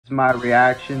My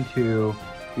reaction to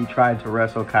he tried to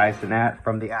wrestle Kai Cenat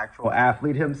from the actual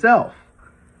athlete himself.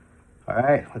 All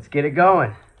right, let's get it going.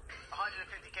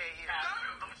 150K a year.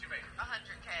 How much you make?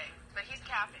 100K, but he's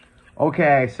capping.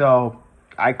 Okay, so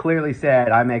I clearly said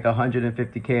I make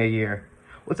 150K a year.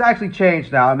 Well, it's actually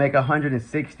changed now. I make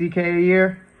 160K a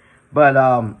year. But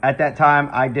at that time,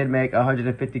 I did make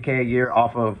 150K a year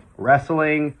off of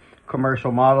wrestling,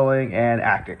 commercial modeling, and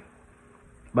acting.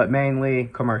 But mainly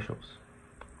commercials.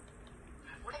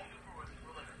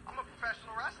 I'm a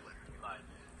professional wrestler.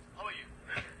 How are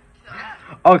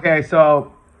you? Okay,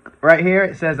 so right here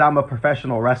it says I'm a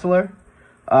professional wrestler.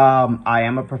 I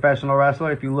am a professional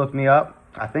wrestler. If you look me up,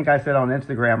 I think I said on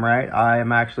Instagram, right? I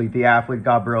am actually the Athlete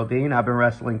Gabriel Dean. I've been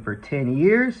wrestling for 10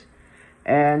 years.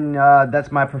 And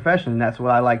that's my profession. That's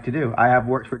what I like to do. I have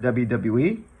worked for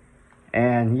WWE.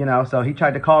 And, you know, so he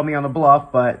tried to call me on the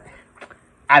bluff, but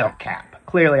I don't cap.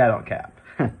 Clearly, I don't cap.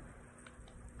 The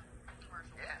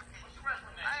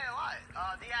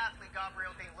Athlete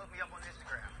Gabriel Dean. Look me up on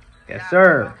Instagram. Yes,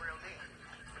 sir.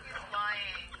 He's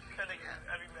lying.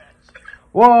 Every match.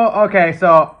 Well, okay,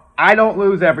 so I don't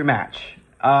lose every match.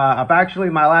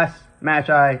 My last match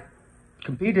I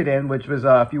competed in, which was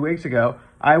a few weeks ago,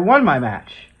 I won my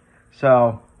match.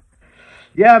 So,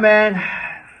 yeah, man,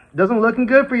 doesn't looking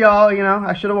good for y'all, you know.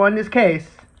 I should have won this case.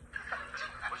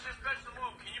 What's your special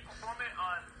move? Can you perform it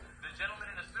on the gentleman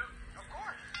in the suit? Of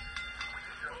course.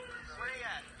 Where you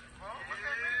at? Bro, what's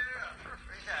that mean?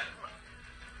 Where you at?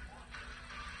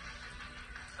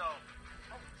 So,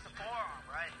 it's a forearm,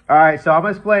 right? All right, so I'm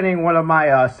explaining one of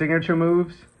my signature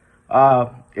moves.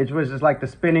 It was just like the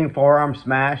spinning forearm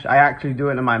smash. I actually do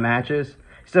it in my matches.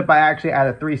 Except I actually add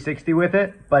a 360 with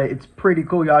it, but it's pretty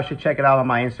cool. Y'all should check it out on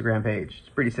my Instagram page. It's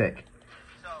pretty sick.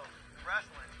 So,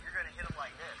 wrestling, you're going to hit him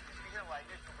like this. If you hit him like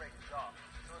this, you'll break his jaw.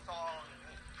 So it's all on the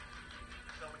knee.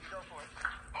 So when you go for it,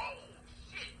 oh,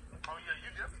 shit. Oh, yeah,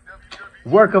 you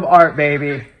WWE. Work of art,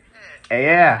 baby.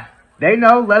 Yeah. They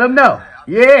know. Let them know.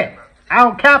 Yeah. I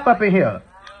don't cap up in here.